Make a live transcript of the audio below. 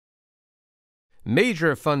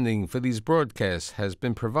Major funding for these broadcasts has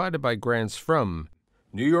been provided by grants from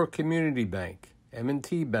New York Community Bank,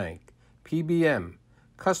 M&T Bank, PBM,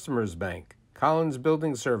 Customers Bank, Collins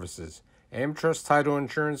Building Services, AmTrust Title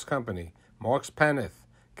Insurance Company, Marks Paneth,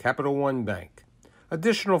 Capital One Bank.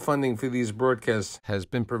 Additional funding for these broadcasts has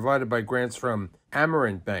been provided by grants from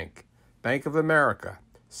Amerant Bank, Bank of America,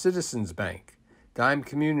 Citizens Bank, Dime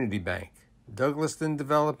Community Bank, Douglaston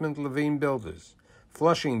Development Levine Builders,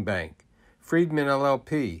 Flushing Bank, Friedman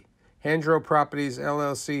LLP, Handro Properties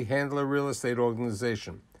LLC Handler Real Estate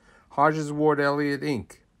Organization, Hodges Ward Elliott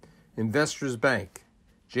Inc., Investors Bank,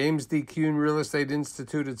 James D. Kuhn Real Estate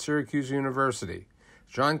Institute at Syracuse University,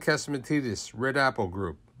 John Kesmatidis, Red Apple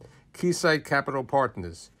Group, Keysight Capital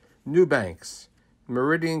Partners, New Banks,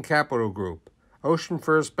 Meridian Capital Group, Ocean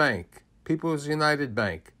First Bank, People's United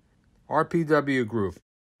Bank, RPW Group,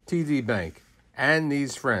 TD Bank, and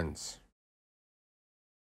these friends.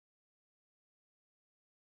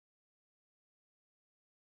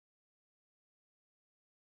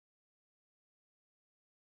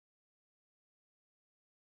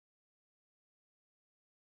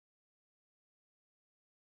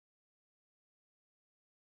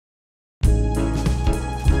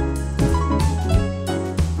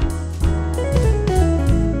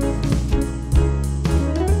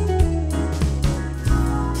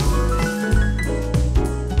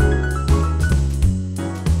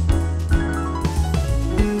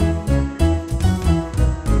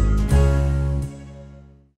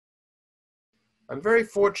 I'm very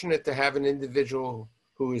fortunate to have an individual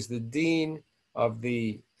who is the dean of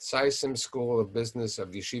the Sysom School of Business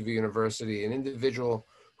of Yeshiva University, an individual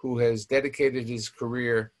who has dedicated his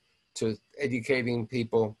career to educating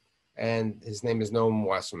people, and his name is Noam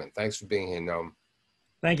Wasserman. Thanks for being here, Noam.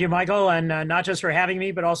 Thank you, Michael, and not just for having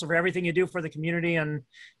me, but also for everything you do for the community and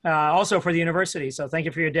also for the university. So thank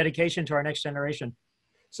you for your dedication to our next generation.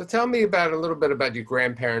 So tell me about a little bit about your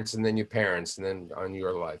grandparents and then your parents and then on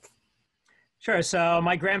your life. Sure. So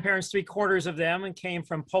my grandparents, 3/4 of them came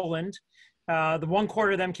from Poland. The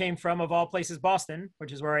 1/4 of them came from, of all places, Boston,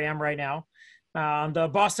 which is where I am right now. The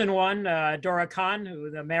Boston one, Dora Khan,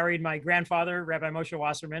 who married my grandfather, Rabbi Moshe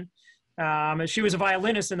Wasserman. She was a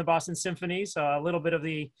violinist in the Boston Symphony, so a little bit of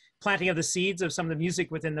the planting of the seeds of some of the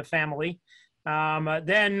music within the family.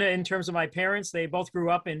 Then in terms of my parents, they both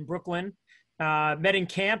grew up in Brooklyn, met in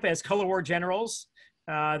camp as color war generals.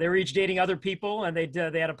 They were each dating other people, and they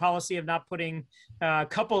had a policy of not putting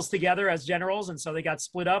couples together as generals, and so they got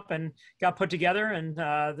split up and got put together, and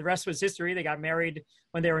the rest was history. They got married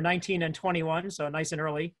when they were 19 and 21, so nice and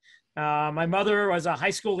early. My mother was a high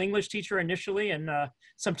school English teacher initially in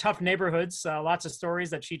some tough neighborhoods, lots of stories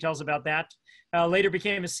that she tells about that. Later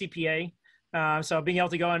became a CPA, so being able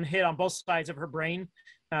to go and hit on both sides of her brain,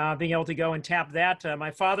 being able to go and tap that.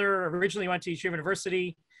 My father originally went to Yeshiva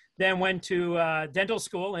University, then went to dental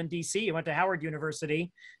school in DC. He went to Howard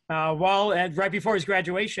University. Right before his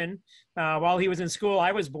graduation, while he was in school,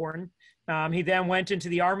 I was born. He then went into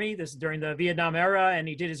the Army, this is during the Vietnam era, and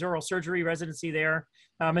he did his oral surgery residency there,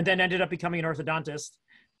 and then ended up becoming an orthodontist.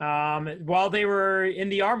 While they were in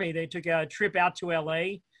the Army, they took a trip out to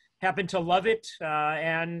LA, happened to love it,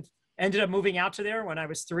 and ended up moving out to there when I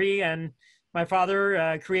was 3. And my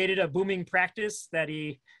father created a booming practice that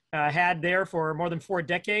he had there for more than 4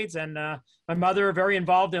 decades. And my mother very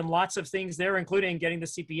involved in lots of things there, including getting the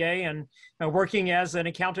CPA and working as an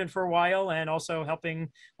accountant for a while, and also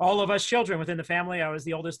helping all of us children within the family. I was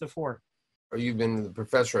the oldest of 4. You've been a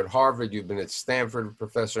professor at Harvard, you've been at Stanford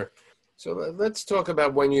professor. So let's talk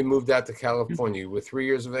about when you moved out to California. You were 3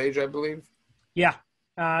 years of age, I believe? Yeah.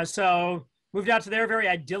 So moved out to there, very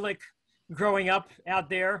idyllic growing up out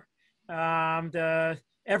there.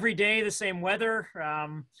 Every day, the same weather,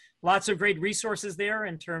 lots of great resources there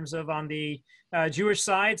in terms of on the Jewish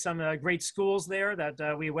side, some great schools there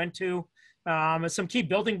that we went to. Some key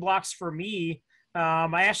building blocks for me.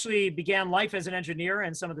 I actually began life as an engineer,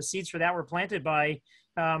 and some of the seeds for that were planted by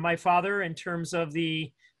my father in terms of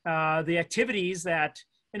the activities that,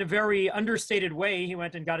 in a very understated way, he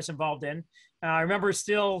went and got us involved in. I remember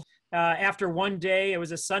still after one day, it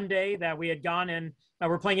was a Sunday, that we had gone and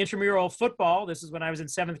we're playing intramural football. This is when I was in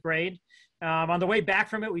 7th grade. On the way back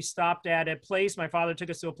from it, we stopped at a place. My father took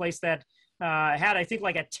us to a place that had, I think,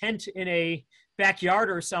 like a tent in a backyard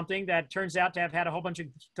or something that turns out to have had a whole bunch of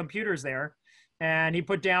computers there. And he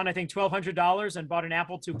put down, I think, $1,200 and bought an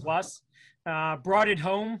Apple II Plus, brought it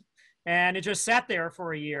home, and it just sat there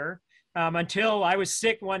for a year. Until I was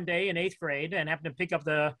sick one day in 8th grade and happened to pick up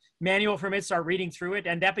the manual from it, start reading through it,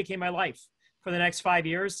 and that became my life for the next 5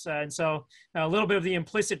 years. And so a little bit of the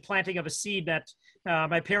implicit planting of a seed that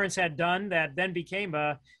my parents had done that then became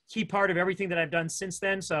a key part of everything that I've done since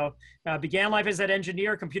then. So began life as an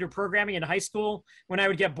engineer, computer programming in high school. When I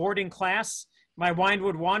would get bored in class, my mind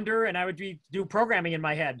would wander and I would do programming in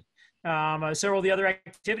my head. Several of the other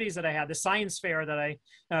activities that I had, the science fair that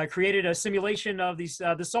I created a simulation of the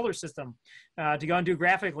solar system to go and do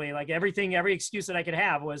graphically. Like everything, every excuse that I could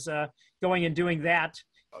have was going and doing that.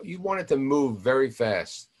 You wanted to move very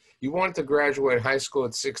fast. You wanted to graduate high school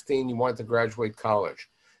at 16. You wanted to graduate college.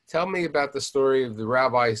 Tell me about the story of the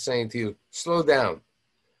rabbi saying to you, slow down,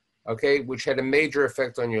 okay, which had a major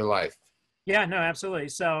effect on your life. Yeah, no, absolutely.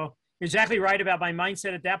 So you're exactly right about my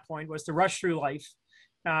mindset at that point was to rush through life.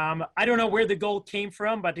 I don't know where the goal came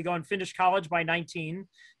from, but to go and finish college by 19,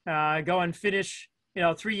 go and finish,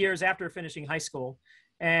 3 years after finishing high school.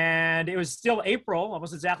 And it was still April,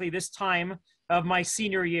 almost exactly this time of my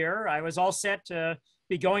senior year. I was all set to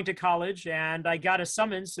be going to college, and I got a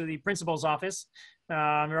summons to the principal's office.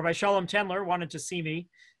 Rabbi Shalom Tendler wanted to see me,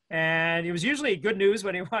 and it was usually good news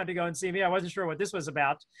when he wanted to go and see me. I wasn't sure what this was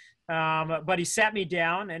about, but he sat me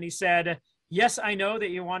down and he said, yes, I know that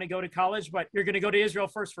you want to go to college, but you're going to go to Israel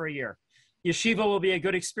first for a year. Yeshiva will be a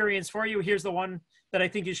good experience for you. Here's the one that I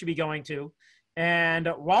think you should be going to. And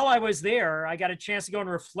while I was there, I got a chance to go and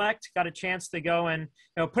reflect, got a chance to go and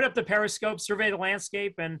put up the periscope, survey the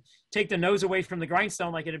landscape, and take the nose away from the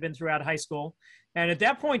grindstone like it had been throughout high school. And at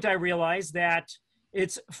that point, I realized that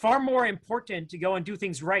it's far more important to go and do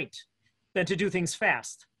things right than to do things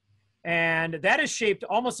fast. And that has shaped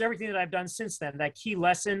almost everything that I've done since then. That key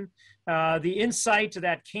lesson, the insight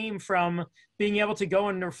that came from being able to go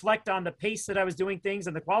and reflect on the pace that I was doing things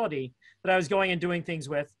and the quality that I was going and doing things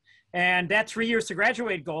with. And that 3 years to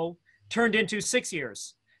graduate goal turned into 6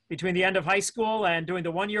 years between the end of high school and doing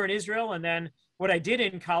the 1 year in Israel. And then what I did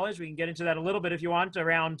in college, we can get into that a little bit if you want,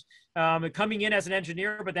 around coming in as an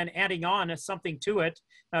engineer, but then adding on something to it.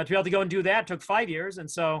 To be able to go and do that took 5 years. And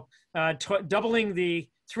so doubling the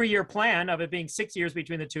 3 year plan of it being 6 years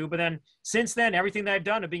between the two. But then since then, everything that I've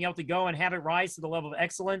done of being able to go and have it rise to the level of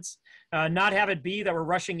excellence, not have it be that we're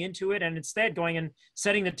rushing into it, and instead going and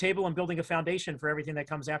setting the table and building a foundation for everything that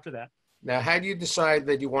comes after that. Now, how do you decide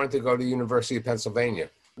that you wanted to go to the University of Pennsylvania?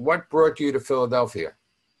 What brought you to Philadelphia?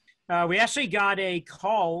 We actually got a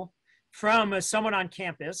call from someone on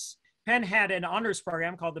campus. Penn had an honors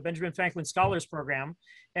program called the Benjamin Franklin Scholars Program,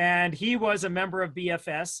 and he was a member of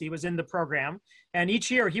BFS. He was in the program, and each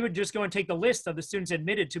year he would just go and take the list of the students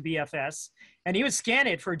admitted to BFS, and he would scan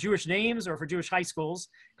it for Jewish names or for Jewish high schools,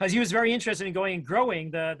 because he was very interested in going and growing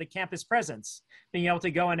the campus presence, being able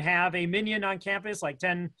to go and have a minyan on campus, like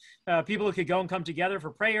 10 people who could go and come together for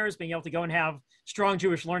prayers, being able to go and have strong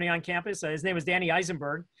Jewish learning on campus. His name was Danny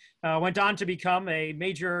Eisenberg, went on to become a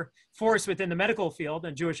major force within the medical field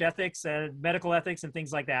and Jewish ethics and medical ethics and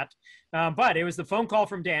things like that. But it was the phone call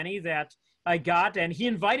from Danny that I got, and he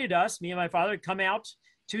invited us, me and my father, to come out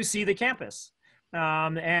to see the campus.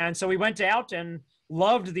 And so we went out and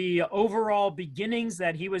loved the overall beginnings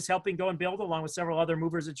that he was helping go and build, along with several other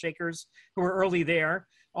movers and shakers who were early there.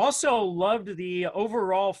 Also loved the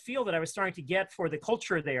overall feel that I was starting to get for the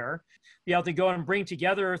culture there, be able to go and bring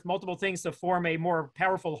together multiple things to form a more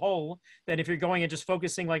powerful whole than if you're going and just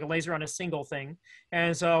focusing like a laser on a single thing.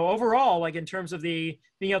 And so overall, like in terms of the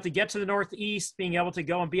being able to get to the Northeast, being able to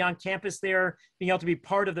go and be on campus there, being able to be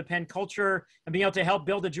part of the Penn culture, and being able to help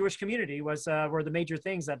build a Jewish community were the major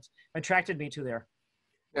things that attracted me to there.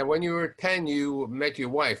 Now, when you were at Penn, you met your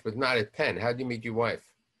wife, but not at Penn. How did you meet your wife?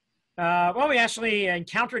 Well, we actually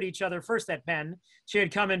encountered each other first at Penn. She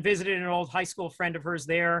had come and visited an old high school friend of hers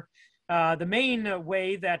there. The main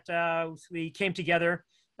way that we came together,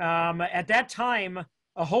 at that time,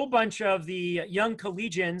 a whole bunch of the young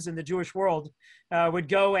collegians in the Jewish world would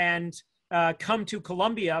go and come to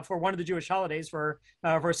Columbia for one of the Jewish holidays for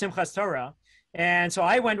Simchas Torah. And so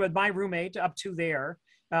I went with my roommate up to there.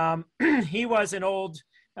 He was an old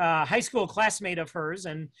high school classmate of hers.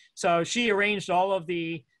 And so she arranged all of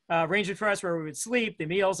the arrangement for us where we would sleep, the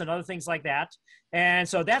meals, and other things like that. And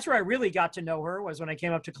so that's where I really got to know her, was when I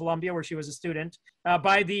came up to Columbia, where she was a student.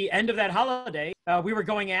 By the end of that holiday, we were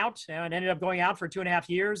going out and ended up going out for 2.5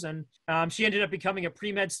 years. And she ended up becoming a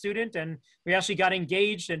pre-med student, and we actually got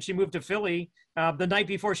engaged, and she moved to Philly the night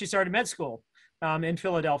before she started med school in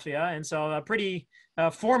Philadelphia. And so pretty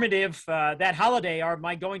formative, that holiday,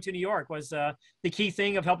 my going to New York was the key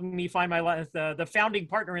thing of helping me find my life, the founding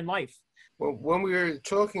partner in life. Well, when we were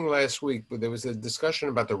talking last week, there was a discussion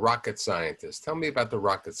about the rocket scientist. Tell me about the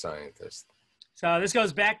rocket scientist. So this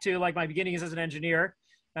goes back to like my beginnings as an engineer.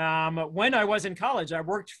 When I was in college, I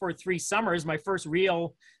worked for 3 summers. My first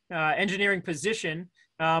real engineering position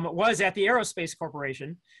was at the Aerospace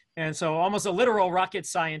Corporation. And so almost a literal rocket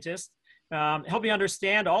scientist. Help me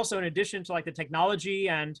understand also, in addition to like the technology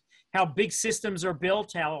and how big systems are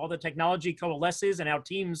built, how all the technology coalesces and how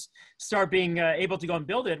teams start being able to go and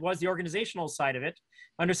build it, was the organizational side of it.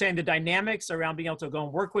 Understanding the dynamics around being able to go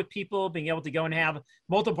and work with people, being able to go and have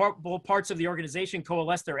multiple parts of the organization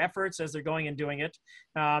coalesce their efforts as they're going and doing it.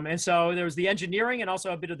 And so there was the engineering and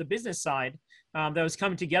also a bit of the business side that was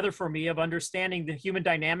coming together for me, of understanding the human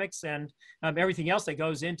dynamics and everything else that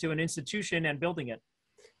goes into an institution and building it.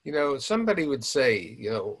 You know, somebody would say, you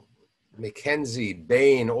know, McKinsey,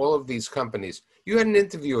 Bain, all of these companies. You had an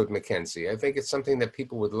interview with McKinsey. I think it's something that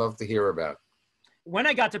people would love to hear about. When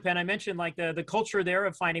I got to Penn, I mentioned like the culture there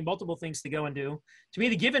of finding multiple things to go and do. To me,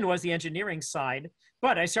 the given was the engineering side,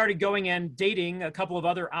 but I started going and dating a couple of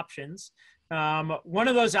other options. One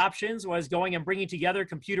of those options was going and bringing together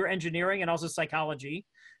computer engineering and also psychology.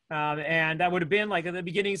 And that would have been like the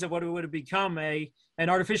beginnings of what would have become an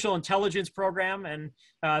artificial intelligence program and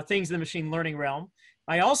things in the machine learning realm.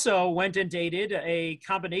 I also went and dated a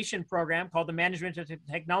combination program called the Management and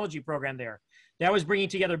Technology program there. That was bringing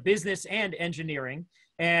together business and engineering,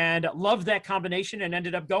 and loved that combination, and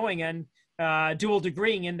ended up going and dual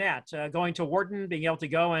degreeing in that, going to Wharton, being able to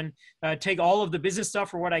go and take all of the business stuff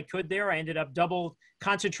for what I could there. I ended up double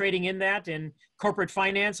concentrating in that in corporate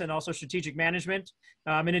finance and also strategic management,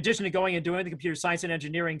 in addition to going and doing the computer science and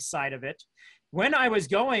engineering side of it. When I was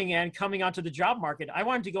going and coming onto the job market, I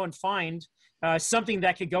wanted to go and find something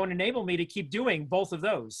that could go and enable me to keep doing both of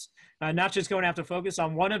those, not just going to have to focus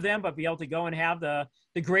on one of them, but be able to go and have the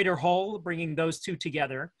greater whole, bringing those two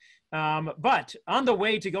together. But on the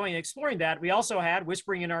way to going and exploring that, we also had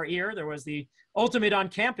whispering in our ear. There was the ultimate on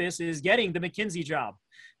campus is getting the McKinsey job,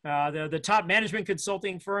 the top management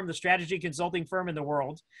consulting firm, the strategy consulting firm in the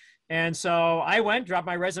world. And so I went, dropped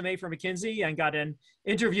my resume for McKinsey, and got an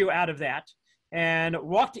interview out of that, and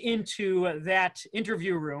walked into that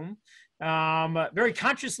interview room. Very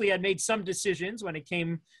consciously, I made some decisions when it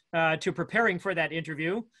came to preparing for that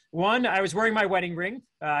interview. One, I was wearing my wedding ring.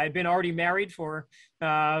 I'd been already married for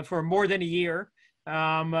more than a year,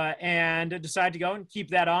 and decided to go and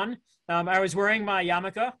keep that on. I was wearing my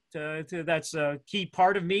yarmulke. That's a key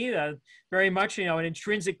part of me, very much, you know, an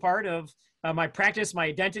intrinsic part of my practice, my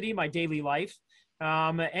identity, my daily life.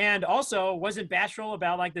 And also wasn't bashful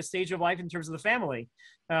about like the stage of life in terms of the family.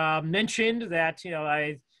 Mentioned that, you know,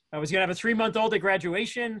 I was going to have a 3-month-old at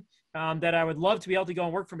graduation, that I would love to be able to go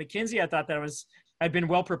and work for McKinsey. I thought that I'd been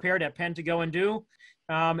well prepared at Penn to go and do.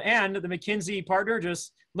 And the McKinsey partner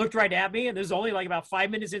just looked right at me, and this was only like about 5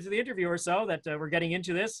 minutes into the interview or so that we're getting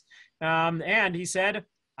into this. And he said,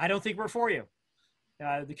 "I don't think we're for you.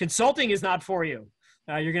 The consulting is not for you.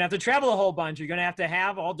 You're going to have to travel a whole bunch. You're going to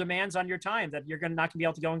have all demands on your time that you're not going to be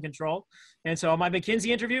able to go and control." And so my McKinsey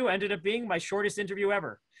interview ended up being my shortest interview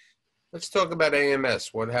ever. Let's talk about AMS.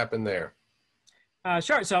 What happened there?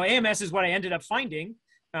 Sure. So AMS is what I ended up finding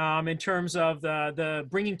in terms of the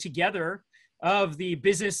bringing together of the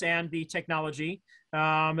business and the technology.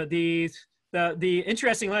 The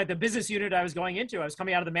interesting, like the business unit I was going into, I was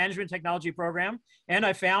coming out of the management technology program, and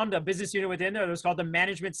I found a business unit within there that was called the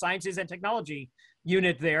Management Sciences and Technology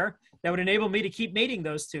unit there that would enable me to keep mating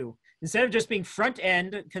those two. Instead of just being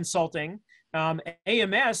front-end consulting,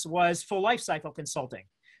 AMS was full life cycle consulting,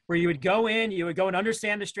 where you would go and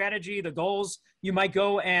understand the strategy, the goals. You might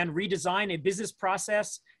go and redesign a business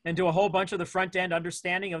process and do a whole bunch of the front end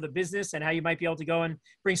understanding of the business and how you might be able to go and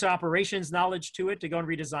bring some operations knowledge to it to go and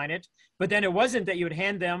redesign it. But then it wasn't that you would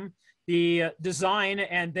hand them the design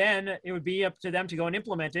and then it would be up to them to go and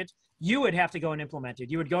implement it. You would have to go and implement it.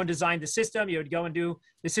 You would go and design the system. You would go and do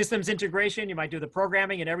the systems integration. You might do the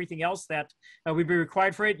programming and everything else that would be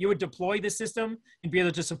required for it. You would deploy the system and be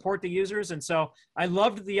able to support the users. And so I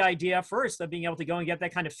loved the idea first of being able to go and get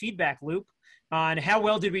that kind of feedback loop on how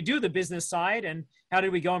well did we do the business side and how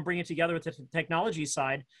did we go and bring it together with the technology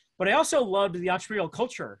side. But I also loved the entrepreneurial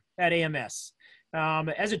culture at AMS.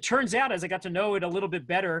 As it turns out, as I got to know it a little bit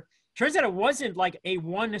better, turns out it wasn't like a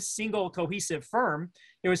one single cohesive firm.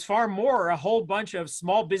 It was far more a whole bunch of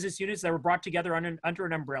small business units that were brought together under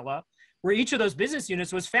an umbrella, where each of those business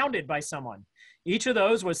units was founded by someone. Each of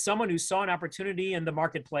those was someone who saw an opportunity in the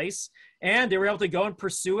marketplace, and they were able to go and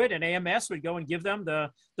pursue it, and AMS would go and give them the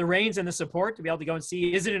reins and the support to be able to go and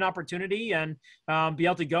see, is it an opportunity, and be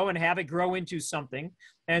able to go and have it grow into something.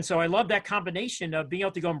 And so I love that combination of being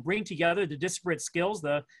able to go and bring together the disparate skills,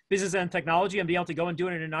 the business and technology, and be able to go and do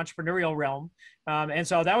it in an entrepreneurial realm. And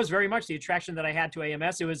so that was very much the attraction that I had to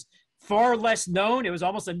AMS. It was far less known. It was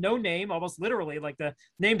almost a no name, almost literally, like the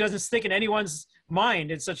name doesn't stick in anyone's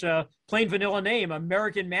mind. It's such a plain vanilla name,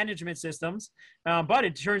 American Management Systems. But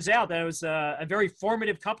it turns out that it was a very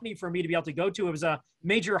formative company for me to be able to go to. It was a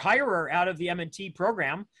major hirer out of the M&T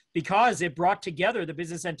program because it brought together the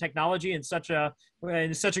business and technology in such a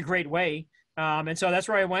great way. And so that's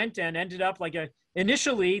where I went and ended up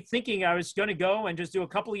initially thinking I was going to go and just do a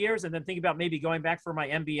couple of years and then think about maybe going back for my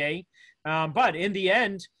MBA. But in the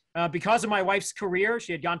end, because of my wife's career,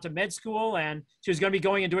 she had gone to med school and she was going to be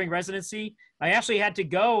going and doing residency. I actually had to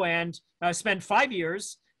go and spend 5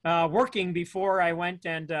 years working before I went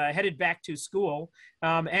and headed back to school.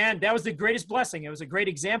 And that was the greatest blessing. It was a great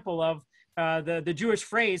example of the Jewish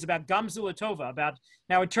phrase about Gamzu Latova, about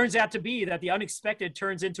now it turns out to be that the unexpected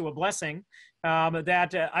turns into a blessing,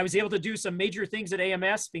 that I was able to do some major things at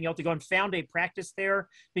AMS, being able to go and found a practice there,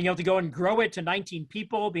 being able to go and grow it to 19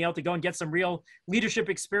 people, being able to go and get some real leadership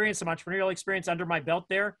experience, some entrepreneurial experience under my belt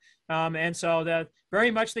there. And so that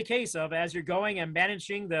very much the case of as you're going and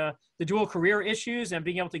managing the dual career issues and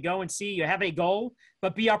being able to go and see you have a goal,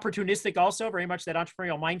 but be opportunistic also, very much that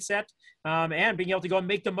entrepreneurial mindset, and being able to go and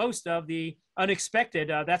make the most of the unexpected.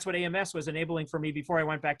 That's what AMS was enabling for me before I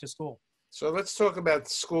went back to school. So let's talk about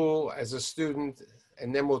school as a student,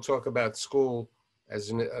 and then we'll talk about school as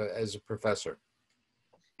a professor.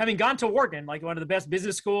 Having gone to Wharton, like one of the best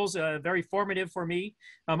business schools, very formative for me.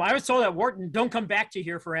 I was told at Wharton, don't come back to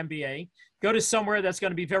here for MBA. Go to somewhere that's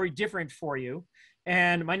going to be very different for you.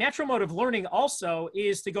 And my natural mode of learning also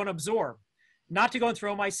is to go and absorb, not to go and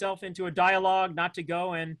throw myself into a dialogue, not to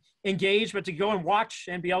go and engage, but to go and watch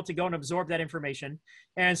and be able to go and absorb that information.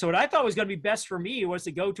 And so what I thought was going to be best for me was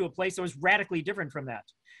to go to a place that was radically different from that.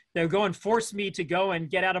 They would go and force me to go and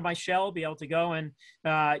get out of my shell, be able to go and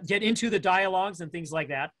get into the dialogues and things like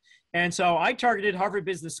that. And so I targeted Harvard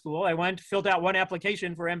Business School. I went, filled out one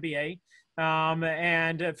application for MBA,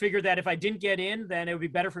 and figured that if I didn't get in, then it would be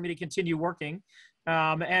better for me to continue working.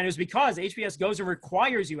 And it was because HBS goes and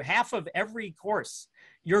requires you half of every course.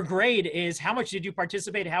 Your grade is how much did you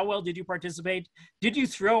participate? How well did you participate? Did you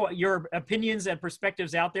throw your opinions and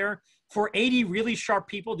perspectives out there for 80 really sharp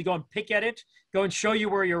people to go and pick at it, go and show you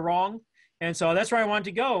where you're wrong? And so that's where I wanted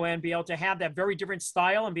to go and be able to have that very different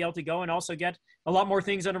style and be able to go and also get a lot more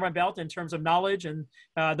things under my belt in terms of knowledge. And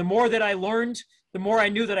the more that I learned, the more I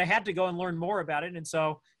knew that I had to go and learn more about it. And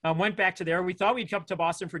so I went back to there. We thought we'd come to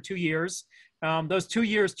Boston for 2 years. Those 2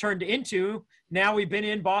 years turned into, now we've been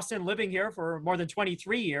in Boston living here for more than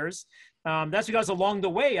 23 years. That's because along the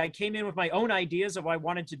way, I came in with my own ideas of what I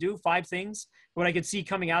wanted to do, 5 things, what I could see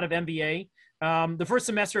coming out of MBA. The first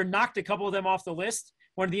semester knocked a couple of them off the list.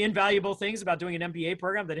 One of the invaluable things about doing an MBA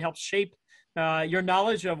program that helps shape your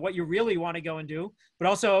knowledge of what you really want to go and do, but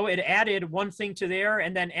also it added one thing to there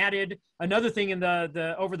and then added another thing in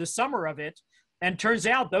over the summer of it. And turns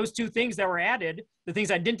out those 2 things that were added, the things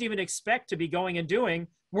I didn't even expect to be going and doing,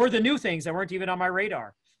 were the new things that weren't even on my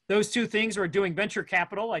radar. Those 2 things were doing venture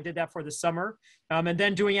capital. I did that for the summer, and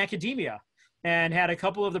then doing academia, and had a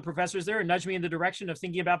couple of the professors there nudge me in the direction of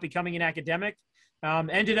thinking about becoming an academic.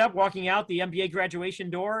 Ended up walking out the MBA graduation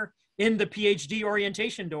door in the PhD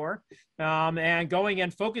orientation door, and going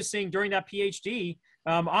and focusing during that PhD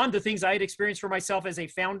on the things I had experienced for myself as a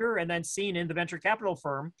founder and then seen in the venture capital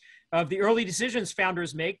firm of the early decisions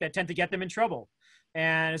founders make that tend to get them in trouble.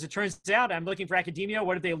 And as it turns out, I'm looking for academia.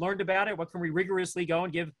 What have they learned about it? What can we rigorously go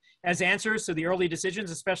and give as answers to the early decisions,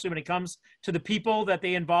 especially when it comes to the people that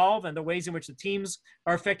they involve and the ways in which the teams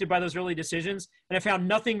are affected by those early decisions? And I found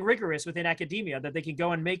nothing rigorous within academia that they can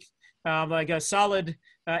go and make like a solid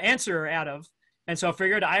answer out of. And so I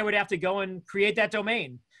figured I would have to go and create that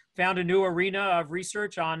domain. Found a new arena of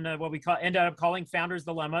research on what we ended up calling founders'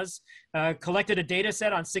 dilemmas, collected a data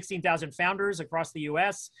set on 16,000 founders across the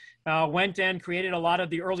US, went and created a lot of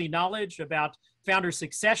the early knowledge about founder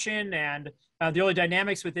succession and the early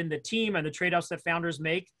dynamics within the team and the trade-offs that founders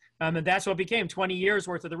make. And that's what became 20 years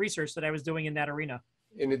worth of the research that I was doing in that arena.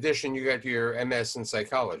 In addition, you got your MS in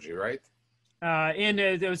psychology, right?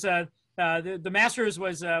 The master's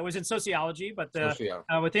was in sociology, but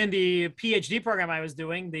within the PhD program I was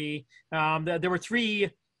doing, there were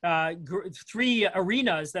three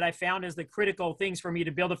arenas that I found as the critical things for me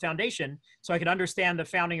to build a foundation so I could understand the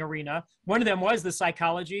founding arena. One of them was the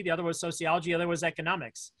psychology, the other was sociology, the other was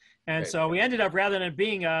economics. And so we ended up, rather than it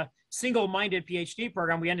being a single-minded PhD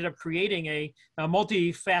program, we ended up creating a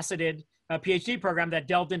multifaceted PhD program that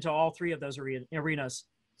delved into all 3 of those arenas.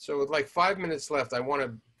 So with like 5 minutes left, I want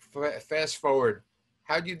to fast forward.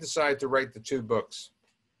 How did you decide to write the 2 books?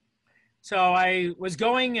 So I was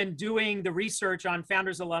going and doing the research on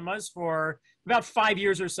founders' dilemmas for about 5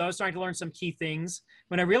 years or so, starting to learn some key things.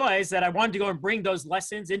 When I realized that I wanted to go and bring those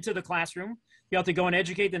lessons into the classroom, be able to go and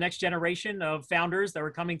educate the next generation of founders that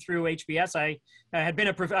were coming through HBS.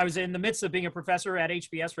 I was in the midst of being a professor at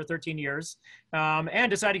HBS for 13 years, and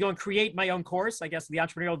decided to go and create my own course. I guess the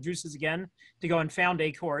entrepreneurial juices again to go and found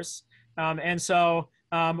a course.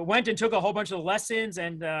 Went and took a whole bunch of lessons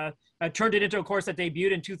and turned it into a course that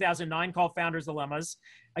debuted in 2009 called Founders Dilemmas.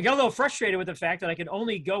 I got a little frustrated with the fact that I could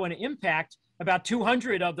only go and impact about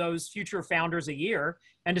 200 of those future founders a year,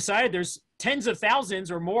 and decided there's tens of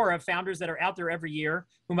thousands or more of founders that are out there every year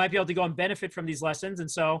who might be able to go and benefit from these lessons.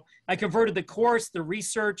 And so I converted the course, the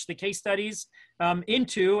research, the case studies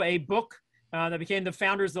into a book that became the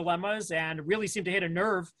Founders Dilemmas, and really seemed to hit a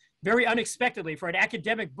nerve very unexpectedly for an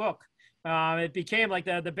academic book. It became like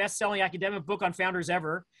the best-selling academic book on founders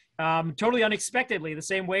ever, totally unexpectedly, the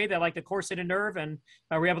same way that like the course hit a nerve, and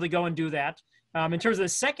we're able to go and do that. In terms of the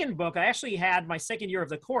second book, I actually had my second year of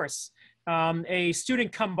the course, a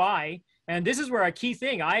student come by, and this is where a key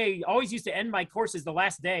thing, I always used to end my courses the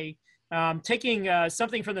last day taking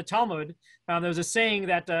something from the Talmud. There was a saying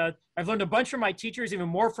that I've learned a bunch from my teachers, even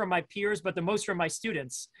more from my peers, but the most from my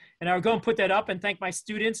students. And I would go and put that up and thank my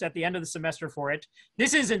students at the end of the semester for it.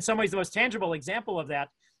 This is in some ways the most tangible example of that.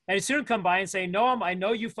 And a student come by and say, Noam, I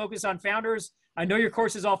know you focus on founders. I know your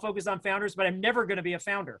course is all focused on founders, but I'm never going to be a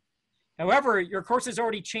founder. However, your course has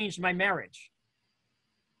already changed my marriage.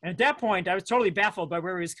 And at that point, I was totally baffled by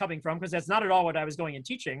where he was coming from, because that's not at all what I was going and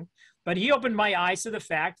teaching. But he opened my eyes to the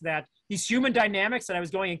fact that these human dynamics that I was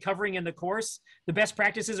going and covering in the course, the best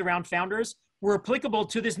practices around founders, were applicable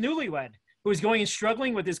to this newlywed who was going and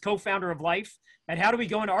struggling with his co-founder of life. And how do we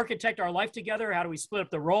go and architect our life together? How do we split up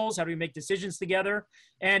the roles? How do we make decisions together?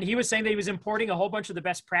 And he was saying that he was importing a whole bunch of the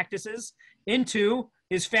best practices into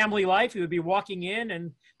his family life. He would be walking in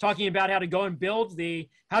and talking about how to go and build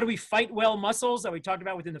how do we fight well muscles that we talked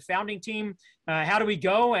about within the founding team. How do we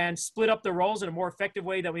go and split up the roles in a more effective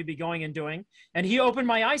way that we'd be going and doing. And he opened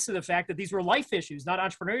my eyes to the fact that these were life issues, not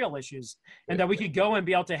entrepreneurial issues, and that we could go and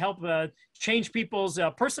be able to help change people's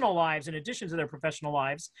personal lives in addition to their professional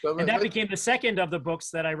lives. And that became the second of the books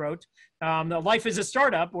that I wrote. Life is a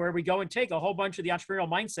Startup, where we go and take a whole bunch of the entrepreneurial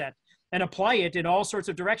mindset and apply it in all sorts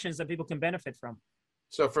of directions that people can benefit from.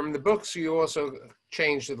 So from the books, you also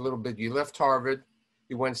changed it a little bit. You left Harvard,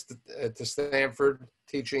 you went to Stanford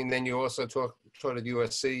teaching, then you also taught at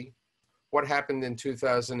USC. What happened in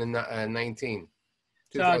 2019?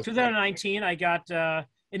 So 2019, I got an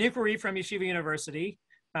inquiry from Yeshiva University.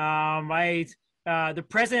 The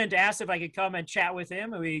president asked if I could come and chat with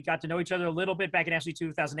him. We got to know each other a little bit back in actually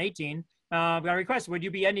 2018. Got a request, would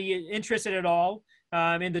you be interested at all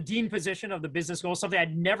in the dean position of the business school, something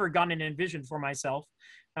I'd never gotten and envisioned for myself.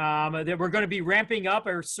 That we're going to be ramping up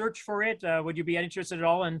our search for it. Would you be interested at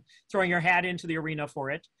all in throwing your hat into the arena for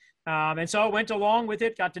it? And so I went along with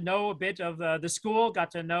it, got to know a bit of the school,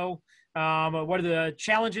 got to know what are the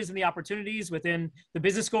challenges and the opportunities within the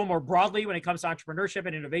business school more broadly when it comes to entrepreneurship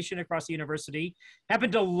and innovation across the university.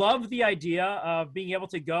 Happened to love the idea of being able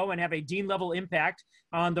to go and have a dean level impact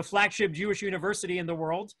on the flagship Jewish university in the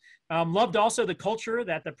world. Loved also the culture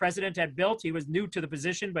that the president had built. He was new to the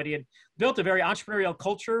position, but he had built a very entrepreneurial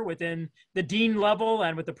culture within the dean level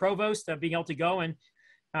and with the provost of being able to go and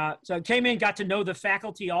so I came in, got to know the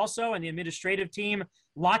faculty also and the administrative team.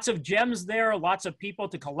 Lots of gems there, lots of people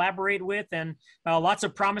to collaborate with, and lots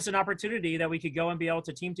of promise and opportunity that we could go and be able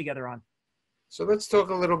to team together on. So let's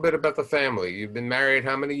talk a little bit about the family. You've been married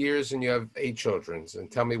how many years, and you have 8 children, and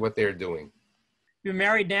tell me what they're doing. Been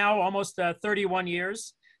married now almost 31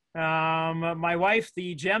 years. My wife,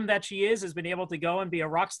 the gem that she is, has been able to go and be a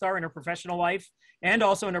rock star in her professional life and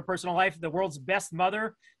also in her personal life, the world's best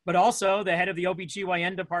mother, but also the head of the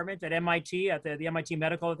OBGYN department at MIT, at the MIT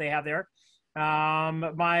Medical that they have there.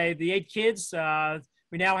 The 8 kids,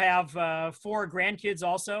 we now have 4 grandkids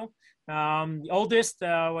also. The oldest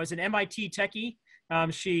was an MIT techie.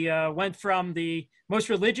 She went from the most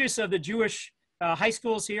religious of the Jewish high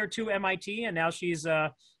schools here to MIT, and now she's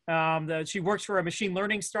she works for a machine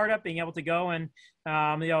learning startup, being able to go and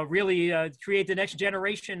really create the next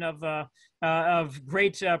generation of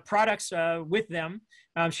great products with them.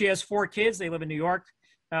 She has 4 kids. They live in New York.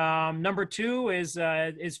 Number 2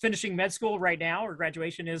 is finishing med school right now. Her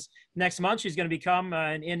graduation is next month. She's going to become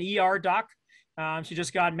an ER doc. She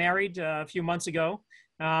just got married a few months ago.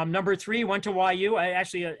 Number 3 went to YU.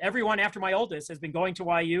 Everyone after my oldest has been going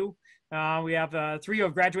to YU. We have 3 who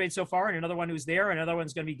have graduated so far, and another one who's there, and another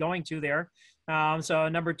one's going to be going to there. So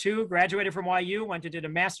number 2 graduated from YU, went to did a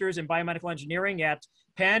master's in biomedical engineering at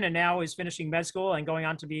Penn, and now is finishing med school and going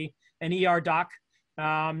on to be an ER doc.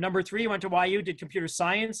 Number 3 went to YU, did computer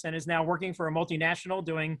science, and is now working for a multinational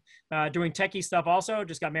doing techie stuff also.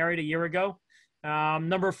 Just got married a year ago.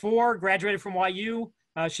 Number 4 graduated from YU.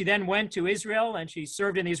 She then went to Israel, and she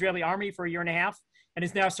served in the Israeli army for a year and a half, and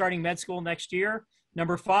is now starting med school next year.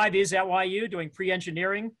 Number 5 is at YU doing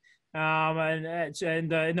pre-engineering and in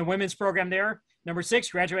the women's program there. Number 6,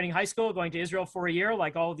 graduating high school, going to Israel for a year,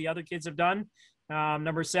 like all of the other kids have done.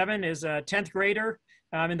 Number 7 is a 10th grader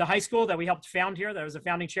in the high school that we helped found here. That was the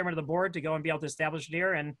founding chairman of the board to go and be able to establish it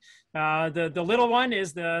here. And the little one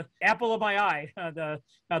is the apple of my eye, the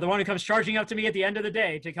one who comes charging up to me at the end of the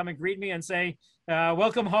day to come and greet me and say,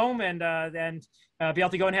 welcome home, and be able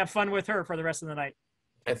to go and have fun with her for the rest of the night.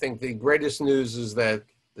 I think the greatest news is that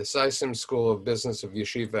the Sisam School of Business of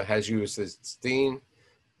Yeshiva has you as its dean.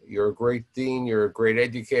 You're a great dean, you're a great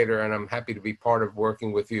educator, and I'm happy to be part of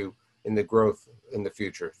working with you in the growth in the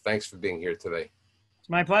future. Thanks for being here today. It's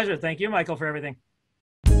my pleasure. Thank you, Michael, for everything.